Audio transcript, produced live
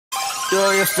Do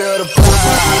you feel the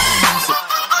vibes?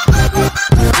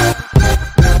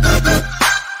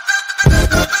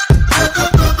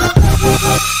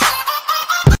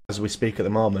 As we speak at the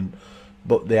moment,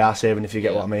 but they are saving, if you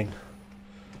get what I mean.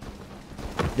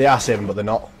 They are saving, but they're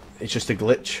not. It's just a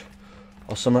glitch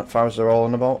or something, as far as they're all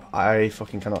on about. I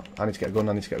fucking cannot. I need to get a gun,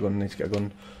 I need to get a gun, I need to get a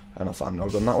gun. And I find no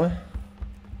gun that way.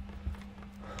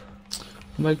 Oh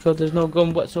my god, there's no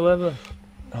gun whatsoever.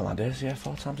 Oh, that is, yeah,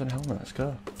 4 times in a helmet, let's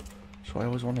go. That's what I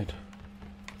always wanted.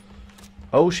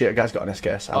 Oh shit, a guy's got an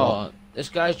SKS. Oh, this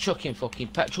guy's chucking fucking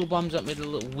petrol bombs at me, the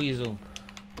little weasel.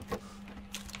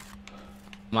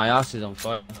 My ass is on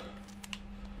fire.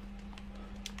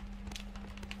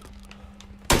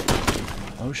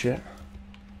 Oh shit.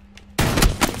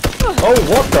 Oh,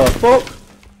 what the fuck?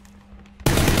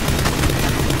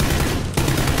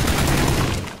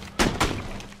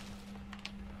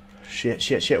 Shit,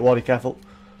 shit, shit, Wardy, careful.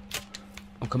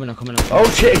 I'm coming, I'm coming. Oh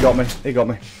shit, he got me, he got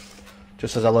me.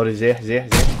 Just as I loaded his ear,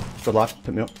 Good lad,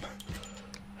 pick me up.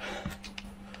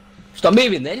 Stop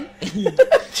moving then.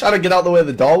 Trying to get out the way of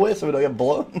the doorway so we don't get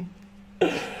blown.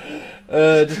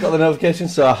 Just got the notification,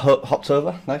 so I hopped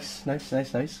over. Nice, nice,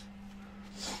 nice, nice.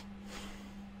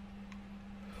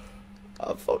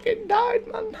 I fucking died,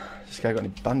 man. This guy got any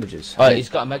bandages? Oh, he's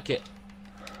got a med kit.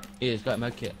 Yeah, he's got a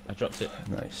med kit. I dropped it.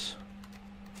 Nice.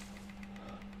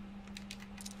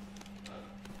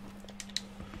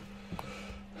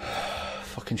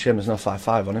 Fucking shame there's no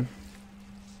 5.5 on him.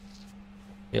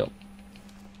 Yep.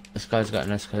 This guy's got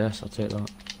an SKS, I'll take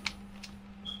that.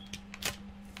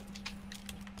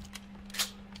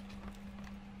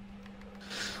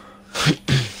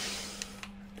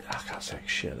 I can't say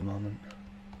shit at the moment.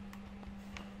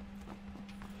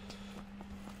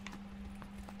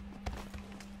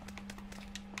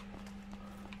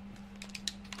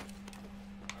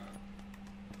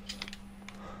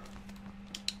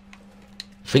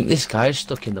 I think this guy's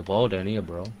stuck in the ball down here,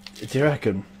 bro. Do you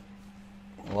reckon?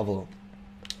 I'll have a look.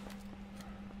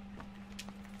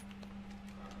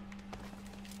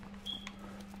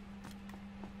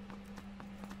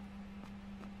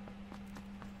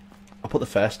 I put the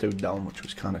first dude down, which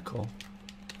was kind of cool.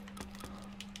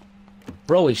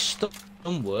 Bro, he's stuck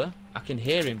somewhere. I can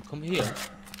hear him. Come here.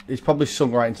 He's probably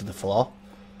sunk right into the floor.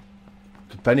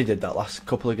 Benny did that last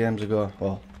couple of games ago.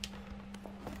 Well,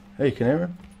 hey, you can hear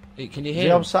him? Can you Is hear he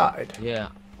him? outside? Yeah.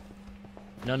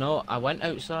 No, I went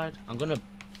outside. I'm gonna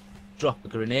drop a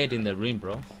grenade in the room,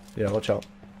 bro. Yeah, watch out.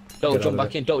 Don't Get jump out of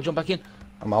back in. Don't jump back in.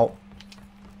 I'm out.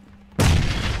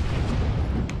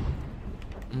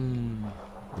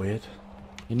 Weird.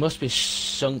 He must be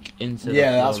sunk into the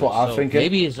Yeah, that's floor what I'm itself. thinking.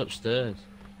 Maybe he's upstairs.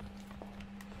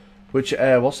 Which,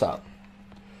 what's that?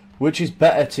 Which is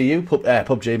better to you?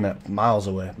 PUBG, mate. Miles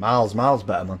away. Miles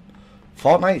better, man.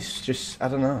 Fortnite's just, I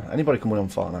don't know. Anybody can win on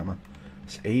Fortnite, man.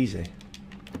 It's easy.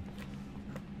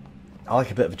 I like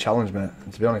a bit of a challenge, mate.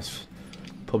 And to be honest,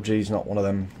 PUBG's not one of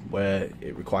them where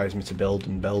it requires me to build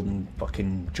and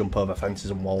fucking jump over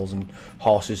fences and walls and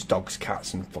horses, dogs,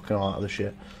 cats and fucking all that other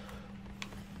shit.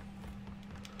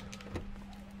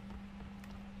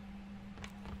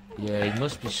 Yeah, he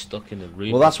must be stuck in the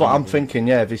room. Well, that's what I'm thinking,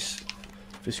 yeah. If he's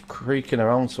creaking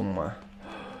around somewhere.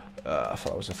 I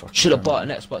thought it was a fucking... Should have bought an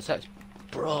Xbox X,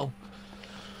 bro.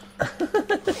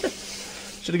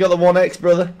 Should have got the One X,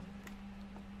 brother.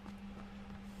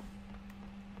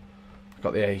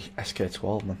 Got the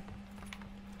SK12, man.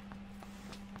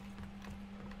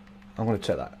 I'm gonna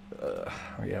take that.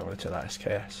 Yeah, I'm gonna take that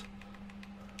SKS.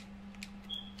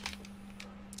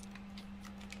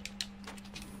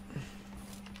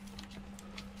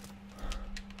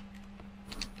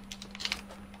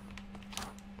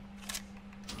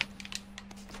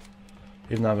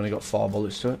 Even though I've only got 4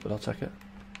 bullets to it, but I'll take it.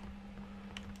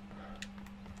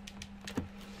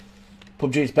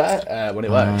 PUBG's better when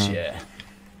it works, yeah.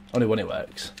 Only when it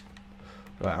works.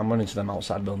 Right, I'm running to them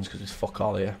outside buildings because there's fuck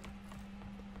all here.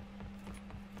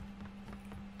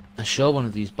 I'm sure one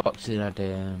of these boxes had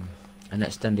an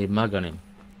extended mag on him.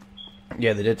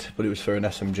 Yeah, they did, but it was for an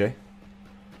SMG.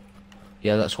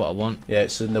 Yeah, that's what I want. Yeah,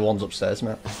 it's in the ones upstairs,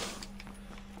 mate.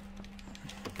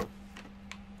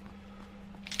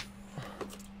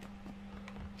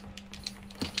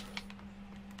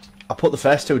 I put the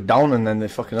first two down and then the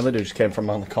fucking other dude just came from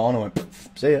around the corner and went,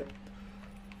 see it.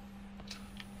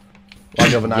 Why'd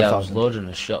you have a 9,000? Yeah, I was loading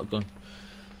a shotgun.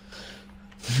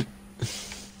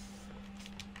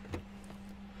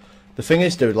 The thing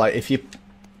is, dude, like if you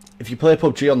play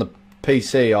PUBG on the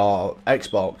PC or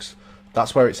Xbox,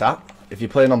 that's where it's at. If you're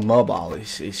playing on mobile,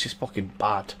 it's just fucking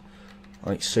bad.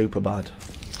 Like super bad.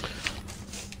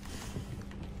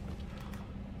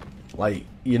 Like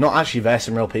you're not actually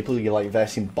versing real people. You're like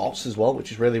versing bots as well,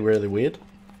 which is really, really weird.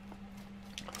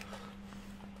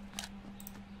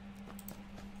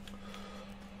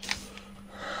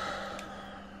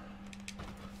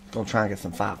 Gonna try and get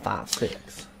some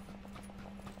 5.56.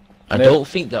 I don't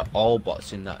think they're all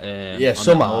bots in that. Yeah, on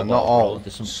some that are, mobile, not bro. all.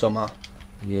 There's Some are.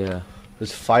 Yeah.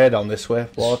 There's fire down this way,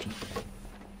 Ward.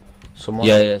 Someone.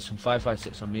 Yeah, some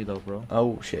 5.56 on me though, bro.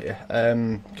 Oh shit. Yeah.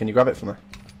 Can you grab it for me?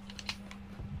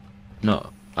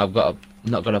 No, I've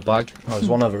not got a bag. Oh, there's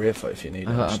one over here for if you need it.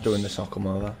 I'm just I've doing this. I'll come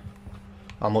over.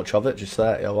 How much of it? Just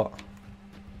 30 or what?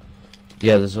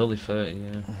 Yeah, there's only 30.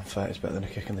 Yeah. 30's better than a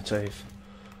kick in the teeth.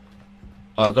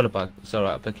 Oh, I've got a bag. It's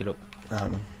alright. I'll pick it up.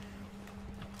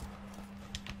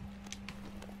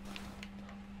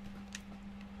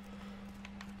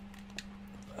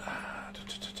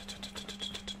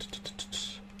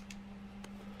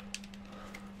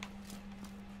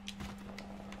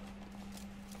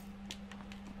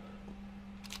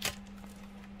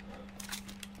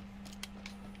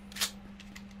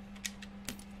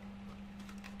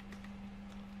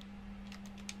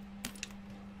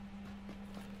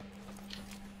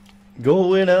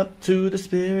 Going up to the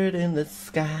spirit in the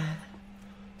sky.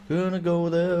 Gonna go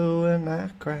there when I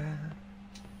cry.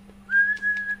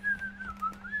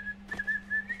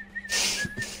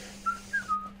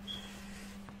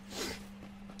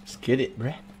 Let's get it,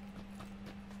 bruh.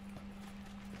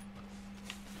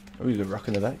 Oh, you're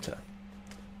rocking the Vector.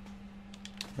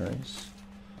 Nice.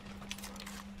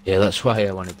 Yeah, that's why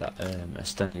I wanted that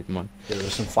extended one. Yeah,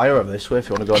 there's some fire over this way if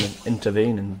you want to go and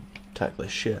intervene and tackle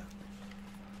this shit.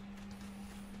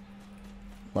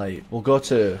 Like, we'll go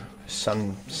to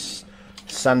San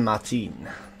Martin.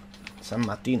 San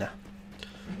Martina.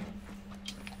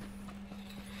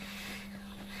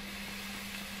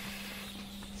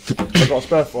 I've got a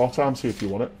spare 4 times here if you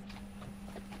want it.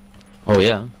 Oh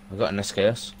yeah, I got an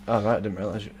SKS. Oh right, I didn't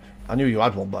realise you. I knew you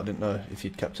had one, but I didn't know if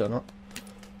you'd kept it or not.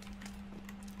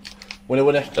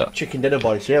 Winner, chicken dinner,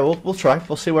 boys. Yeah, we'll try.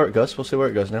 We'll see where it goes. We'll see where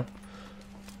it goes now.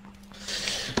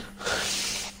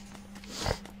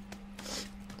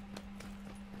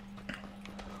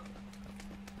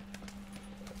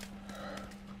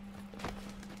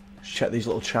 Check these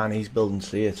little Chinese buildings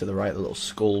here to the right, the little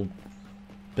skull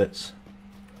bits.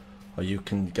 Or you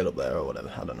can get up there or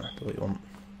whatever. I don't know. Do what you want.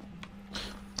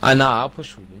 I know. I'll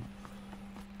push with you.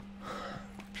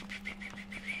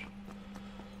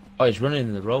 Oh, he's running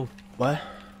in the road. Where?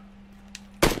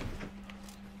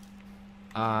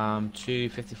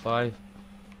 255.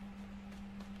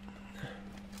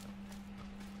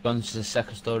 Gone to the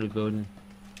second story building.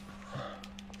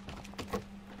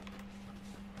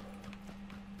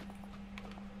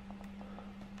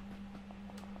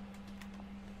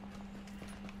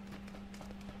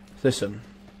 Listen.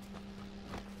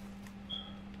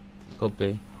 Could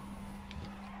be.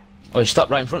 Oh, he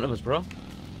stopped right in front of us, bro.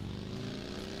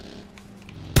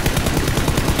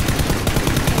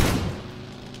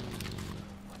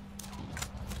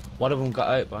 One of them got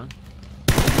out, man.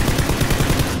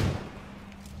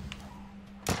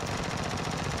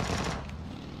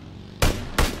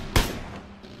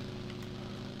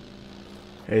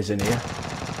 He's in here.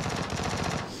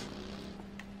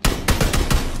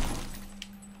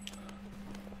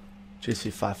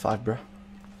 GC55, bro.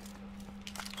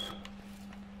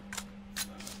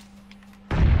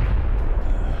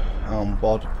 I'm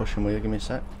bored of pushing with you. Give me a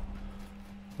sec.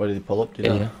 Where did he pull up? Did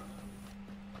he? Yeah.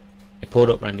 He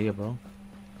pulled up round here, bro.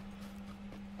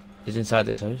 He's inside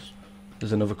this house.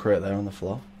 There's another crate there on the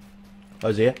floor. Oh,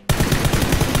 is he here?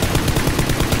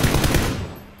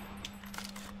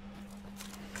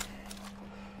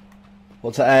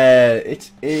 What's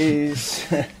it is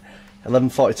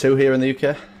 11:42 here in the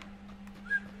UK.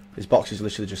 His box is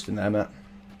literally just in there, mate.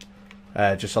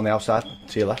 Just on the outside,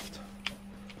 to your left.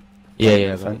 Yeah,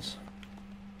 yeah. The fence.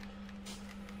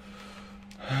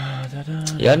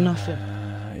 He had nothing.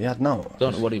 He had no.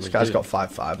 Don't know what he was This guy's doing. got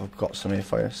 5.5. I've got some here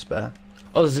for you, spare.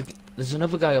 Oh, there's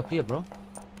another guy up here, bro.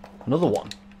 Another one.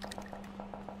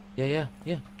 Yeah.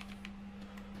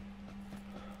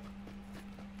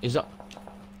 He's up.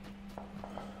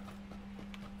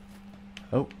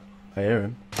 Oh, I hear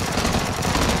him.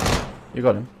 You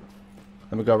got him.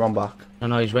 Let me go run back.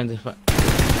 No, he's round this way.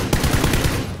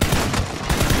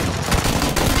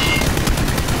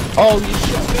 Oh, you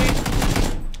shot me!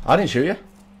 I didn't shoot you.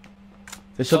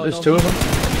 There's Oh, there's no, two of them.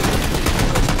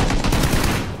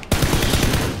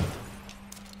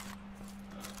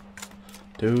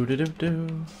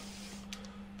 Do.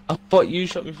 I thought you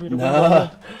shot me through the No.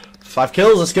 window. 5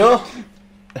 kills. Let's go.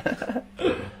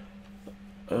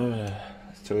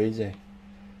 It's too easy.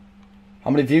 How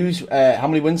many views? How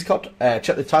many wins, Cod?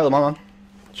 Check the title, man.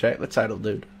 Check the title,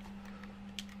 dude.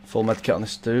 Full med kit on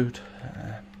this dude.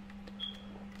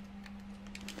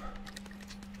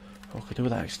 What could I do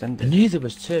with that I extended? knew there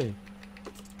was two.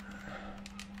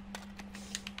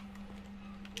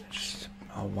 Just,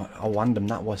 how random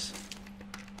that was.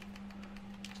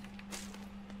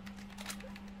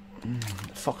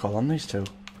 Fuck all on these two.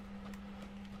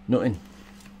 Nothing.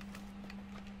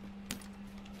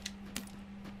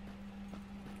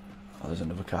 Oh, there's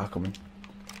another car coming.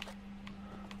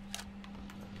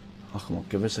 Oh, come on,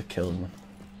 give us a kill, man.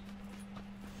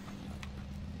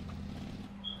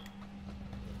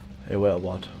 Hey, wait a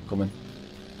wad. Come in.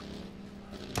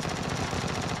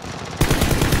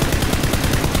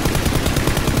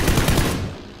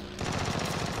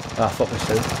 Ah, fuck this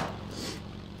dude.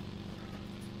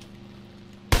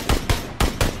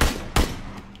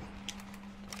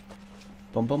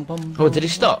 Bum bum bum. Oh, did he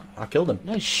stop? I killed him.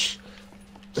 No, shh.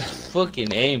 Fucking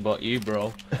aimbot you,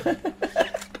 bro.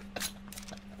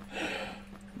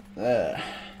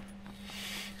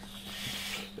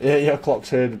 Yeah, clock's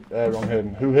Hayden, wrong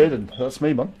Hayden. Who Hayden? That's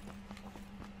me, man.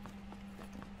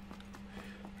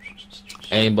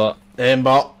 Aimbot.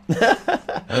 Aimbot.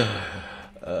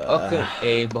 Okay,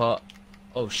 aimbot.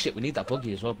 Oh shit, we need that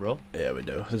buggy as well, bro. Yeah, we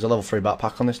do. There's a level 3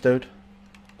 backpack on this dude.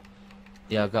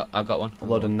 Yeah, I got one. A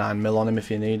load of 9mm on him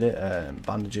if you need it.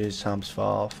 Bandages, Hams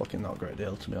 4. Fucking not a great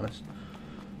deal, to be honest.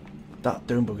 That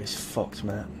doom bug is fucked,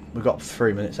 mate. We've got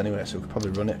 3 minutes anyway, so we could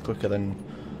probably run it quicker than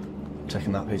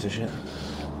taking that piece of shit.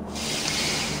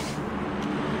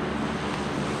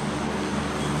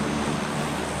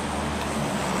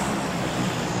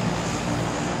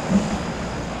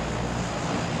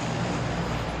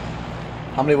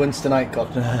 How many wins tonight,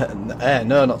 God?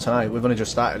 No, not tonight. We've only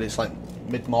just started. It's like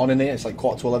mid-morning here. It's like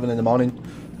 11:15 in the morning.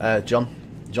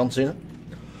 John Cena.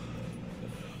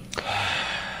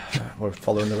 We're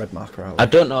following the red marker out. I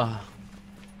don't know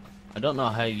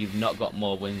how you've not got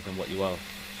more wins than what you have.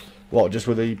 What, just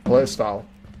with the play style?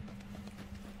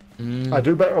 I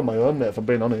do better on my own, mate, if I'm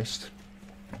being honest.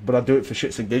 But I do it for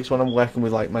shits and gigs when I'm working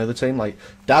with like my other team. Like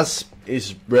Daz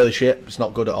is really shit. It's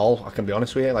not good at all. I can be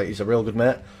honest with you. Like he's a real good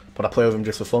mate, but I play with him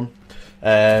just for fun.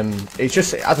 It's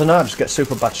just, I don't know. I just get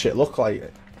super bad shit luck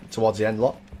like towards the end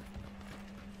lot.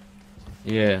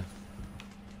 Yeah.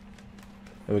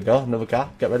 Here we go. Another car.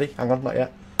 Get ready. Hang on, not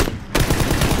yet.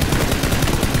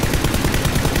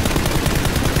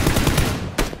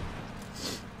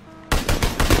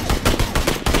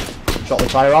 Shot the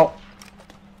tyre out.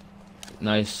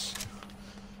 Nice.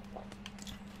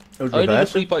 It was Oh, you did a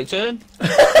reversing. 3-point turn?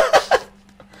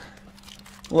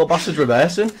 Little bastard's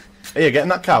reversing. Here, get in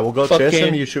that car. We'll go chase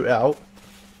him. You shoot it out.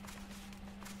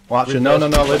 Well, actually, no,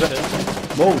 leave it.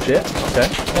 Whoa, shit. Okay.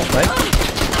 Thanks, mate.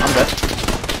 I'm dead.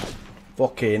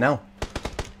 Okay, now.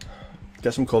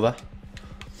 Get some cover.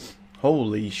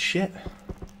 Holy shit.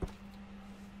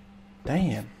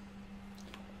 Damn.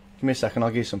 Give me a second, I'll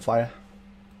give you some fire.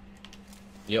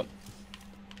 Yep.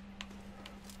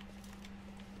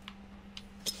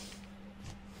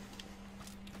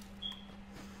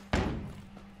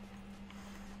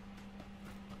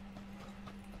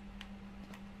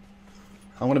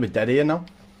 I'm gonna be dead here now.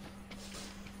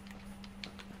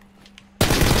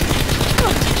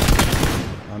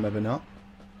 Oh, maybe not.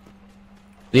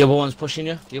 The other one's pushing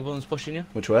you.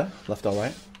 Which way? Left or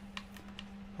right?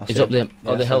 I He's see up him. there. Yeah,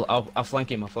 Oh, the I hill. see him. I'll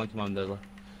flank him. On the left.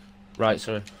 Right,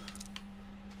 sorry.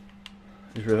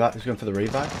 He's going for the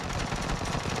revive.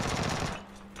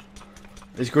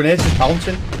 His grenades is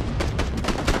bouncing.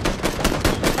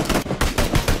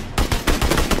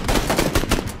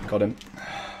 Got him.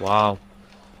 Wow.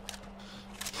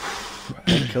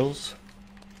 8 kills.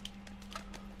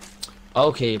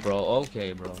 Okay, bro.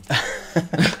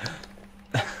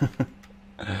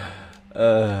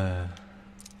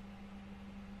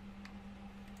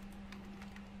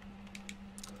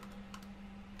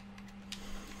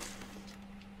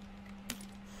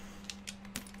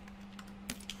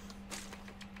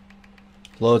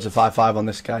 Loads of 5.5 on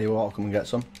this guy. You want to come and get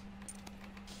some?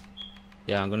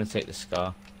 Yeah, I'm gonna take the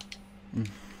scar. I'm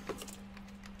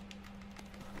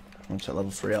going to take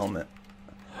level 3 helmet.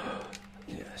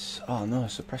 Yes. Oh no,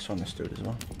 suppressor on this dude as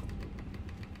well.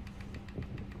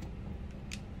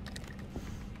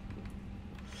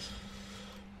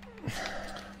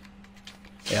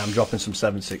 Yeah, I'm dropping some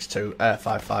 7.62,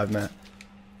 5.5, mate.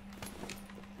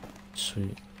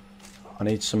 Sweet. I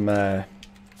need some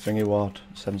thingy ward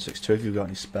 7.62 if you've got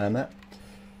any spare, mate.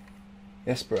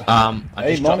 Yes, bro. I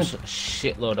Hey, just morning. dropped a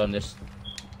shitload on this.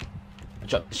 I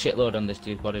dropped a shitload on this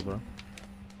dude's body, bro.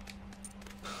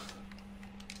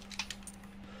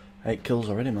 8 kills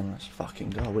already, man. Let's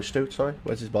fucking go. Which dude? Sorry.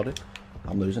 Where's his body?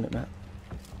 I'm losing it, mate.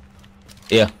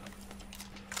 Yeah.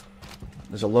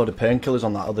 There's a load of painkillers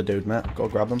on that other dude, mate. Go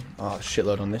grab them. Oh,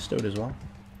 shitload on this dude as well.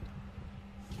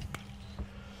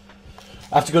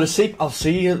 I have to go to sleep. I'll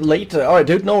see you later. Alright,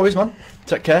 dude. No worries, man.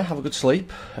 Take care. Have a good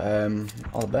sleep.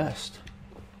 All the best.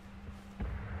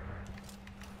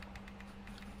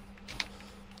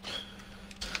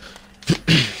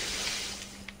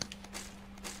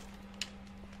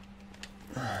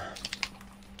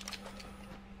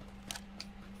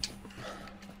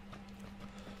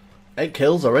 Eight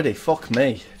kills already. Fuck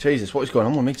me. Jesus, what is going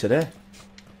on with me today?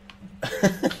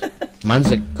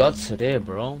 Man's a god today,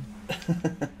 bro.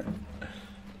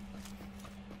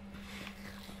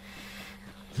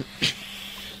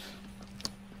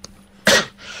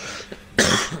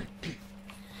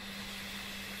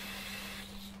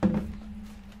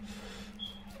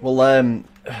 Well, I'm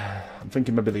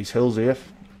thinking maybe these hills here.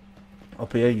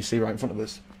 Up here, you see right in front of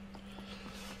us.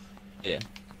 Yeah.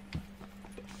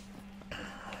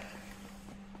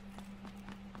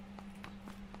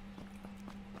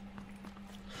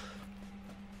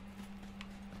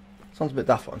 Sounds a bit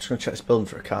daft, but I'm just going to check this building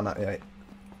for a Kar 98.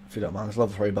 If you don't mind, there's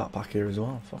level 3 backpack here as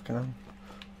well. Fucking hell.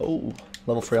 Oh,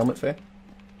 level 3 helmet for you.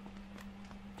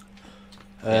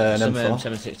 Yeah, some M4.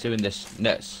 762 in this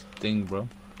next thing, bro.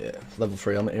 Yeah, level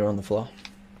 3 helmet here on the floor.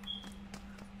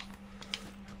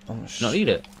 Oh, Not need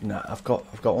it? Nah, I've got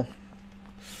one.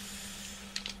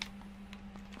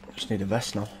 Just need a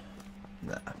vest now.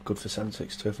 Nah, I'm good for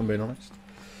 762 if I'm being honest.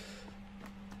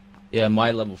 Yeah,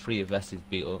 my level 3 vest is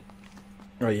beat up.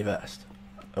 Right, your vest.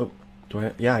 Oh, do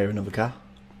I? Yeah, I hear another car.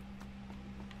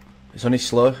 It's only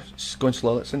slow. It's going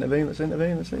slow. Let's intervene. Let's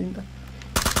intervene. Let's intervene.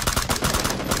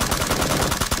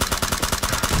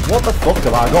 What the fuck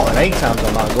have I got an 8 times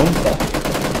on that gun for?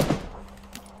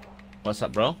 What's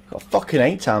that, bro? Got fucking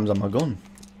 8 times on my gun.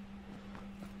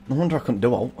 No wonder I couldn't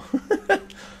do alt.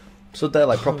 So they're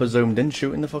like proper zoomed in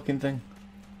shooting the fucking thing.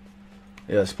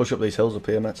 Yeah, let's push up these hills up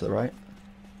here, mate, to the right.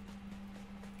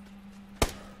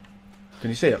 Can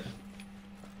you see them?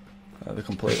 They're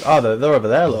complete. Oh, they're over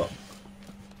there, look.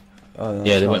 Oh, no,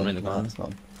 Yeah, they not went them. round the No, corner. it's not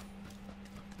them.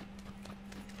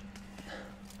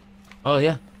 Oh,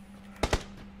 yeah.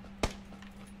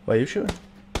 Where are you shooting?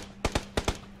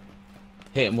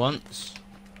 Hit him once.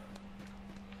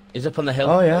 He's up on the hill.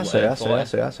 Oh yeah, I Oh, see, I forward.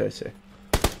 see, I see, I see.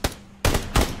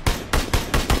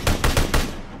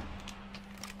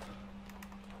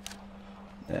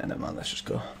 Yeah, never mind, let's just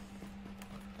go.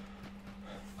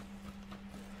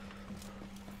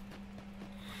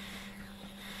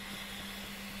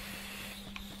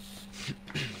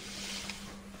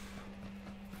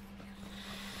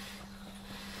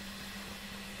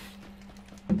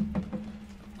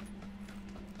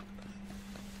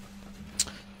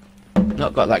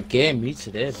 Not got that game me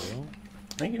today, bro.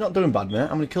 I think you're not doing bad, mate.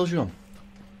 How many kills you on?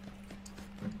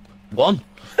 1.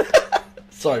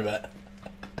 Sorry, mate.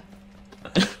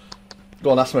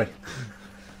 Go on, ask me.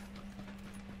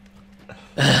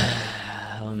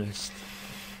 Honest.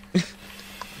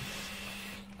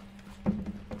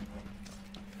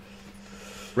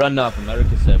 We're on North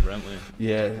America server, aren't we?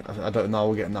 Yeah, I don't know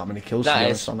we're getting that many kills to That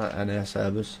be is- honest, on NA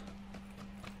servers.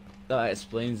 That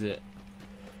explains it.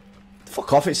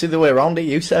 Fuck off, it's the other way around.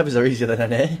 EU servers are easier than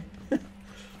NA.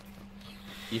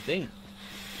 You think?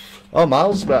 Oh,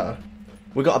 miles better.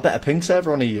 We got a better ping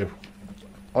server on EU.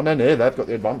 On NA, they've got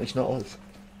the advantage, not us.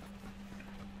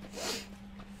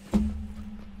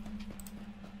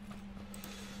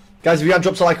 Guys, if you haven't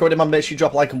dropped a like already, man, make sure you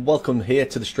drop a like and welcome here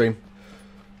to the stream.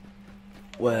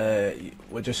 Where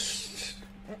we're just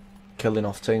killing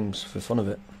off teams for fun of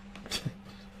it.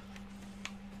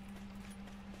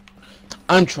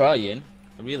 I'm trying.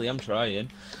 I really am trying.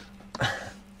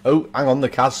 Oh, hang on, the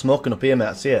car's smoking up here, mate.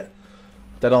 I see it.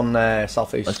 Dead on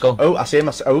southeast. Let's go. Oh, I see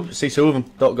him. See two of them.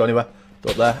 Don't go anywhere.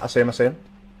 Go up there. I see him. I see him.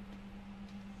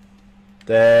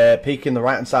 They're peeking the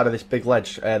right hand side of this big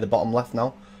ledge. The bottom left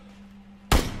now.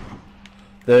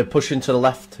 They're pushing to the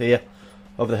left here,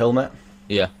 over the hill, mate.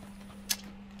 Yeah.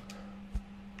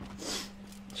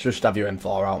 Just have your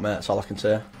M4 out, mate. That's all I can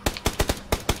say.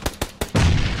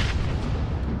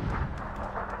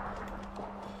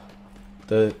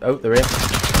 Oh, they're here.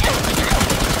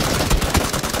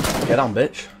 Get on,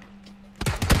 bitch.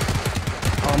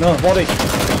 Oh no, body.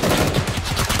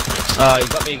 Oh, you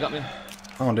got me, you got me.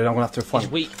 Hang on, dude. I'm gonna have to flank.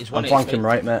 He's weak. He's I'm 1 flanking HP.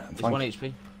 right, mate. I'm He's 1 flanking.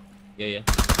 HP. Yeah, yeah.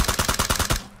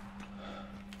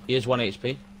 He is 1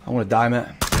 HP. I'm gonna die, mate.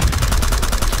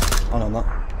 Oh no, I'm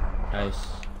not. Nice.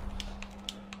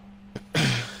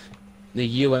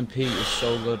 The UMP is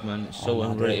so good, man. It's so Oh,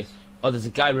 man, underrated. it is. Oh, there's a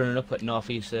guy running up at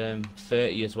Northeast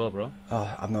 30 as well, bro.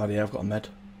 Oh, I've no idea. I've got a med.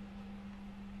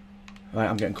 Right,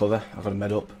 I'm getting cover. I've got a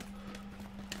med up.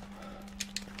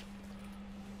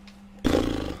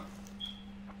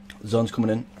 Zone's coming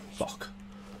in. Fuck.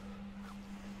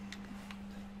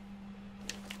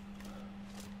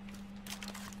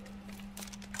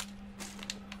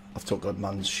 I've took good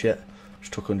man's shit.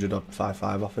 Just took 100 odd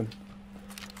 5-5 off him.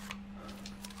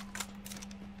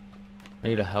 I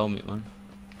need a helmet, man.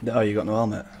 Oh, you got no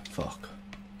helmet? Fuck.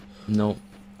 No.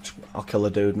 I'll kill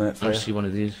a dude, mate, for I'll you. see one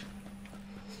of these.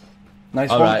 Nice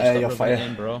one. Alright, You're stop fire. rubbing it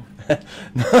in, bro.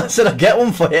 No, I said I'll get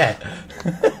one for you.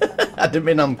 I didn't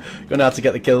mean I'm going to have to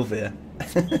get the kill for you.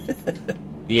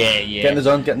 Yeah, yeah. Get in the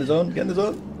zone, get in the zone, get in the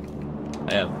zone.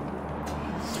 I am.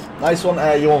 Nice one.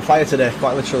 You're on fire today,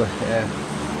 quite literally. Yeah.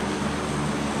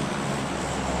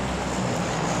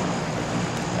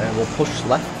 We'll push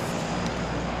left.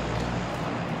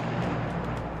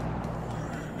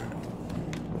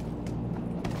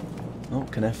 Oh,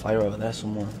 can I fire over there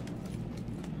somewhere?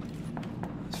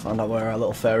 Let's find out where our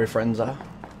little fairy friends are.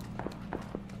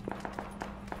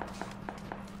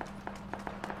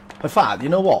 In fact, you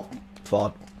know what,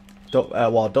 Ford? Don't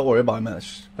worry about it,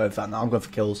 mate. In fact, now I'm going for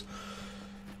kills.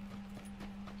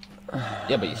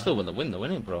 Yeah, but you still want to win, though,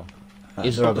 innit, bro? He's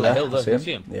He's up over the there. hill, though. I see You him.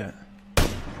 see him? Yeah.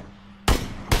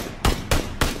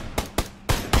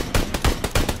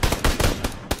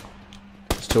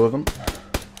 There's two of them.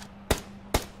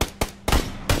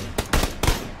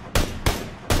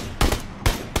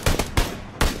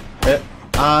 Hit.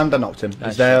 And I knocked him. Nice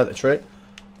He's there shot. at the tree.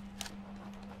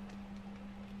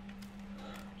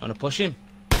 Want to push him?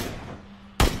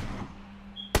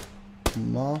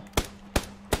 More.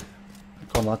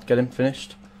 Come on, lad. Get him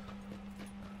finished.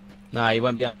 Nah, he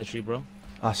went behind the tree, bro.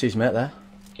 I see his mate there.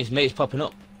 His mate's popping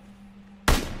up.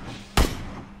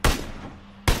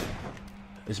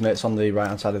 His mate's on the right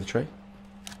hand side of the tree.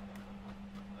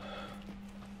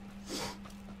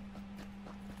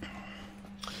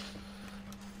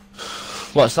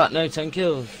 What's that now? 10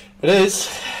 kills? It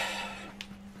is.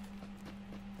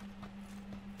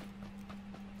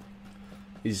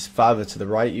 He's farther to the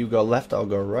right, you go left, I'll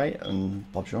go right,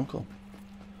 and Bob's your uncle.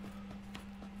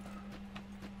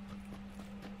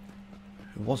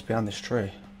 Who was behind this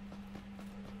tree?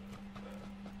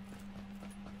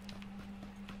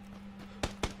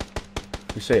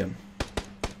 You see him?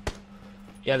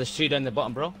 Yeah, there's two down the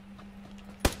bottom, bro.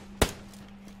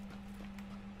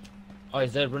 Oh,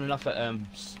 he's there running off at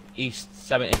east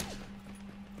 70.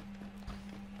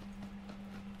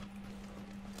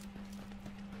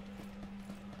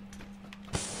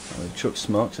 Oh, he chucked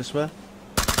smokes this way.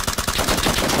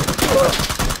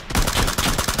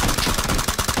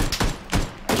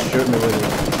 He's shooting me with his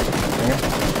finger.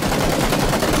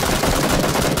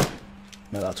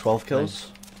 Made that 12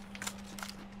 kills.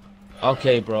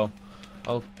 Okay, bro.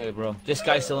 Okay, bro. This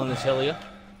guy's still on this hill here.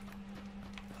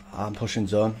 I'm pushing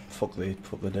zone. Fuck the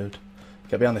dude.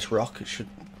 Get behind this rock. It should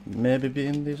maybe be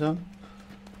in the zone.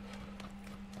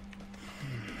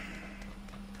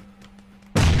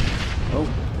 Oh,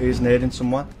 he's nading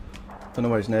somewhere. Don't know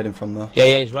where he's nading from though.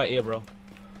 Yeah, he's right here, bro.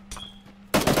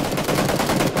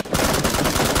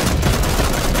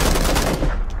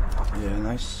 Yeah,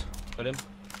 nice. Got him.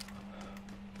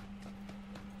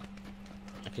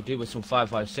 I could do with some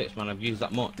 5.56, man. I've used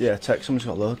that much. Yeah, tech. Someone's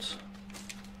got loads.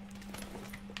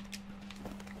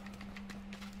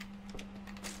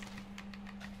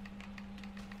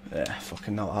 Yeah,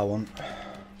 fucking not what I want.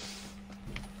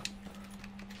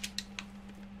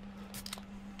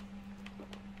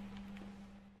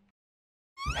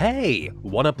 Hey,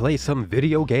 wanna play some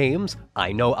video games?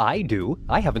 I know I do.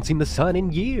 I haven't seen the sun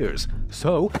in years.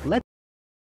 So, let's...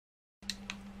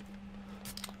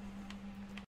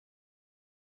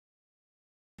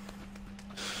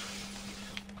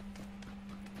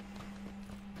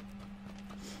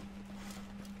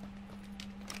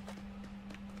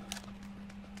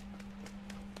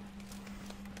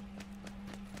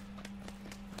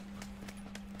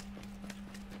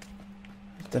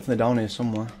 Definitely down here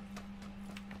somewhere.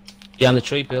 Behind the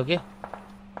tree, Bilgy.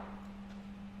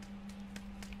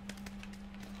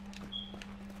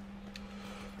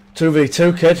 Two v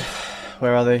two, kid.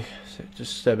 Where are they?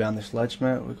 Just stay behind this ledge,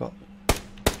 mate. We got.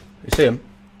 You see him?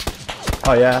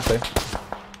 Oh yeah, I see.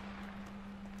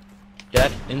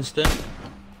 Dead. Instant.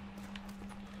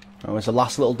 Oh, it's the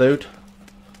last little dude.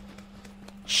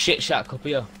 Shit shack up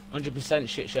here. 100%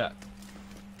 shit shack.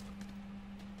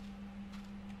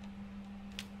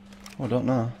 Oh, I don't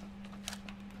know.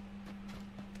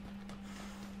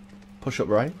 Push up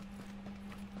right.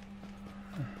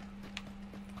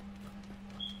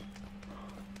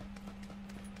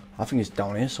 I think he's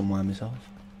down here somewhere myself.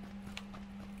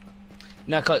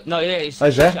 No, yeah, it's Oh,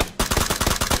 he's shit there? shack.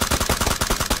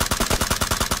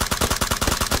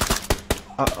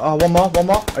 Oh, one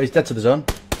more. Oh, he's dead to the zone.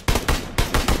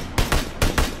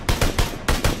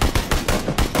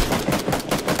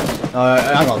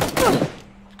 Hang on.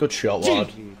 Good shot, Ward.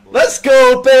 Let's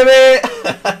go, baby!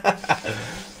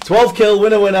 12 kill,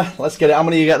 winner. Let's get it. How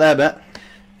many you get there, Bet?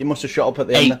 You must have shot up at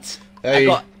the end. 8. Hey. I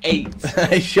got 8.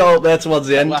 He shot up there towards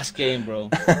the end. Last game, bro.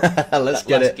 Let's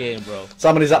get last it. game, bro. So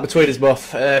how many's that between us both?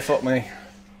 Fuck me.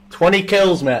 20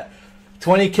 kills, mate.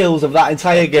 20 kills of that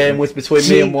entire game was between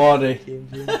me and Wardy.